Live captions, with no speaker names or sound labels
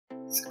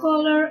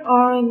Scholar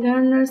or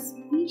learner,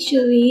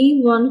 especially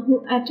one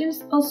who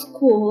attends a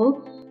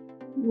school,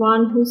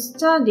 one who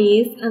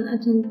studies, an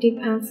attentive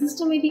and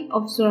systematic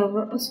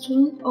observer, a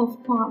student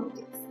of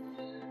politics.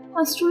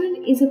 A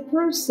student is a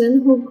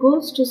person who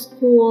goes to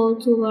school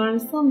to learn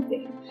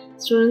something.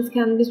 Students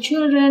can be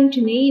children,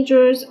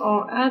 teenagers,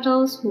 or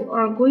adults who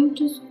are going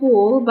to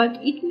school, but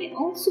it may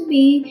also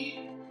be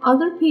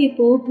other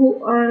people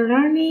who are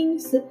learning,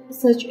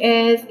 such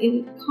as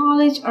in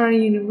college or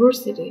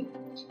university.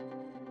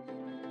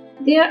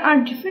 There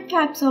are different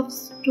types of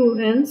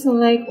students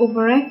like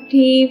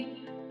overactive,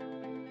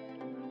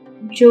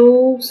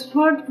 jokes,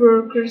 hard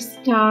worker,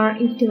 star,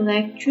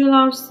 intellectual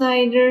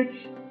outsider,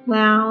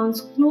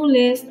 clowns,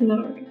 clueless,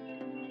 nerd.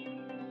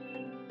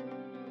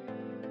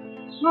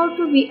 How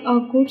to be a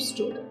good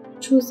student?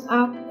 Choose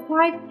a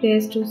quiet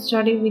place to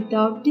study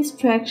without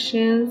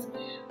distractions.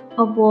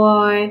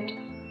 Avoid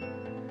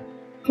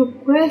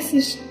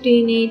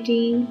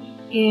procrastinating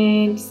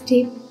and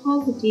stay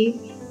positive.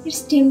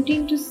 It's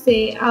tempting to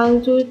say, I'll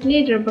do it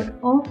later, but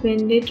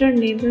often later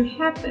never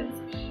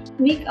happens.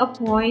 Make a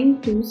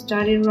point to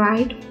study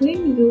right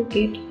when you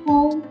get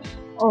home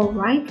or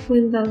right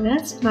when the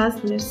last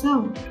class lets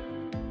out.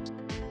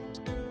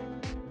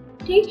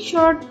 Take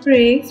short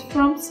breaks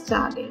from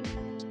studying.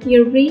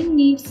 Your brain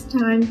needs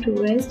time to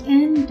rest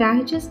and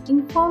digest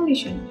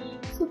information,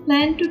 so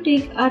plan to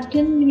take a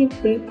 10-minute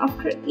break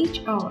after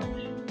each hour.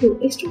 Do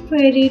extra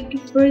credit to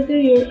further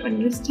your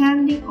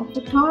understanding of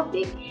a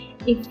topic.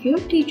 If your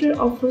teacher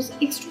offers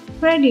extra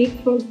credit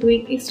for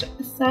doing extra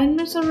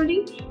assignments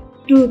already,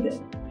 do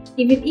them.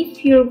 Even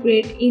if your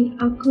grade in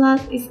a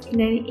class is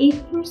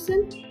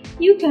 98%,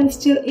 you can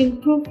still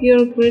improve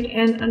your grade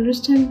and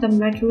understand the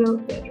material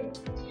better.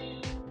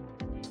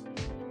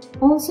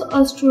 Also,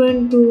 a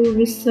student do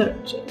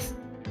researches.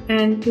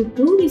 And to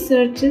do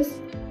researches,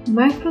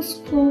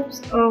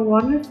 microscopes are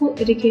wonderful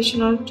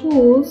educational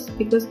tools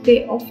because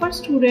they offer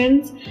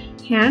students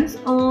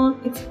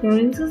hands-on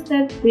experiences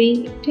that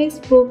bring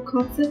textbook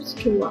concepts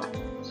to life.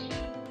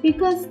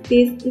 Because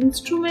these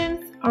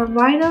instruments are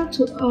vital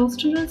to a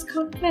student's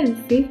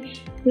comprehensive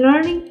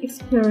learning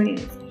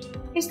experience,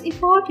 it's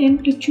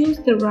important to choose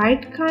the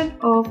right kind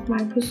of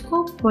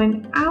microscope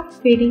when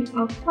outfitting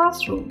a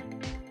classroom.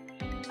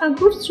 A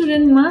good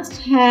student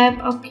must have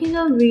a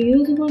Kindle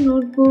reusable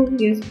notebook,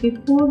 USB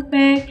port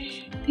bag,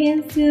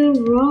 pencil,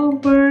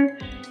 rubber,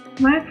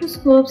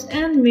 microscopes,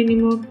 and many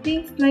more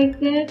things like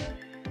that.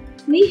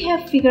 We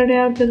have figured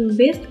out the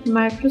best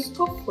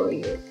microscope for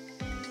you.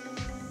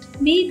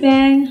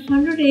 BEBANG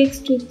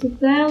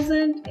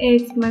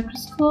 100X-2000X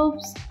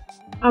Microscopes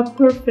are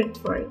perfect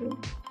for you.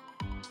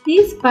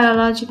 This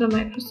biological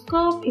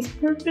microscope is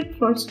perfect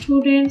for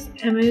students,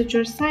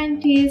 amateur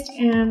scientists,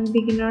 and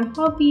beginner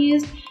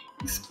hobbyists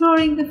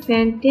exploring the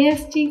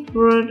fantastic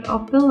world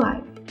of the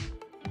life.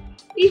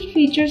 It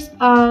features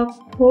a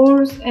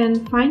coarse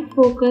and fine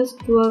focus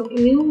dual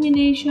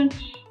illumination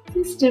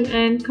system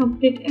and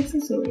complete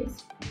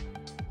accessories.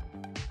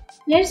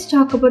 Let's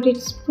talk about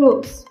its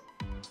pros.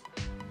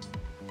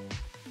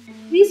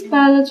 This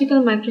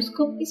biological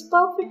microscope is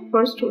perfect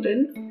for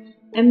students,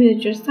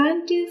 amateur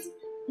scientists,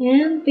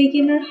 and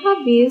beginner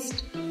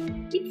hobbyists.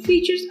 It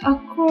features a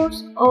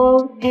coarse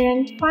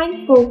and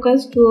fine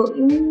focus dual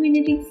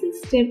illuminating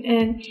system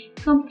and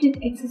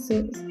complete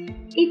accessories.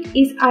 It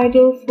is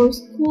ideal for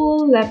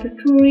school,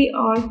 laboratory,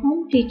 or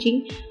home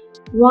teaching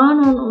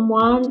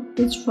one-on-one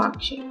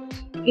instruction.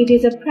 It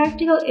is a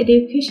practical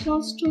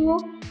educational tool.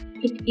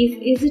 It is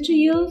easy to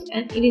use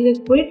and it is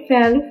a great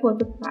value for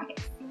the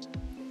price.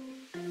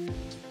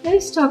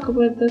 Let's talk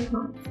about the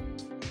cons.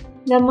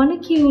 The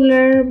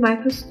monocular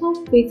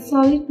microscope with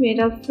solid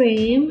metal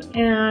frame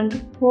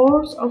and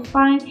coarse or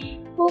fine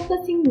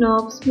focusing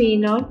knobs may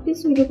not be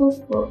suitable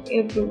for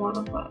every one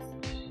of us.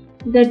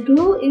 The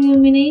dual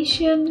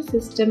illumination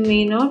system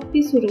may not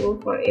be suitable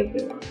for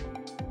everyone.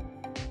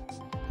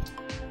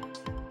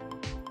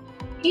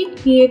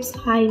 It gives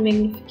high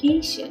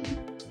magnification.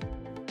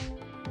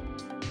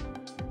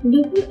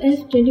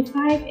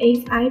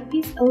 WF-25X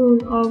eyepiece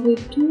alone or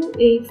with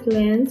 2x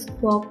lens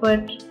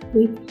coupled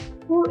with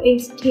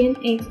 4x,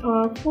 10x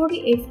or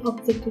 40x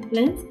objective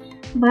lens,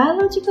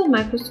 biological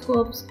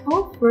microscopes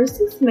offer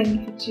 6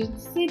 magnification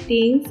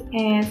settings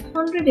as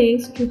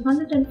 100x,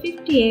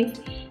 250x,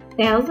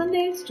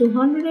 1000x,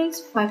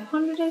 200x,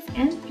 500x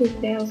and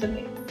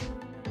 2000x.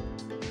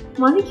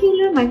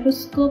 Monocular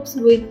microscopes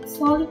with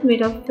solid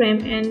metal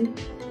frame and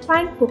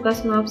fine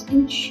focus knobs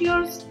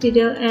ensure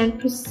detailed and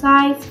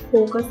precise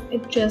focus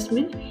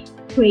adjustment,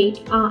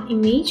 create an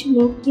image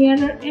more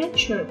clearer and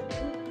sharper.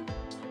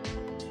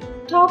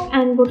 Top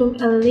and bottom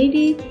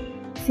LED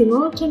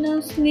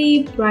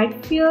simultaneously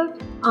bright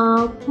field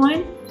are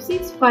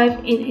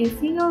 0.65 in a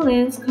single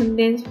lens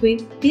condensed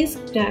with disc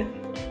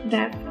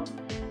diaphragm.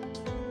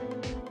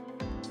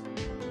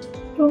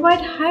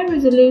 Provide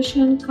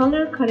high-resolution,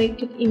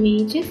 color-corrected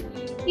images.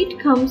 It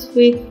comes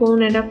with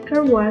phone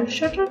adapter, wire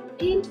shutter,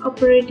 10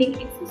 operating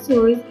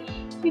accessories,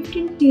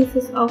 15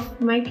 pieces of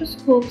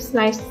microscope,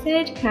 slide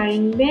set,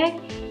 carrying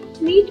bag,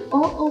 meet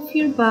all of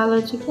your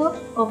biological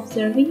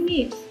observing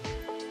needs.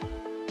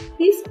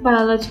 This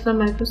biological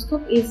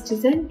microscope is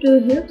designed to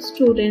help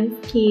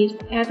students, kids,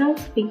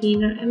 adults,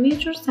 beginner,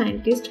 amateur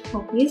scientists,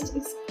 hobbyists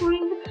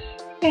exploring the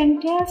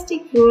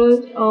fantastic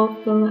world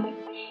of the life.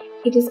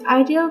 It is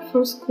ideal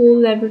for school,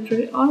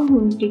 laboratory, or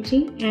home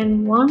teaching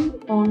and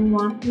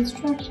one-on-one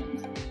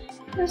instructions.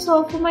 That's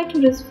all for my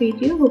today's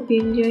video. Hope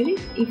you enjoyed it.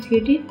 If you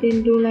did,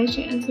 then do like,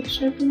 share and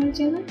subscribe to my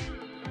channel.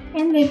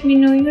 And let me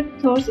know your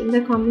thoughts in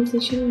the comment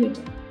section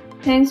below.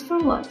 Thanks for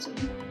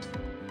watching.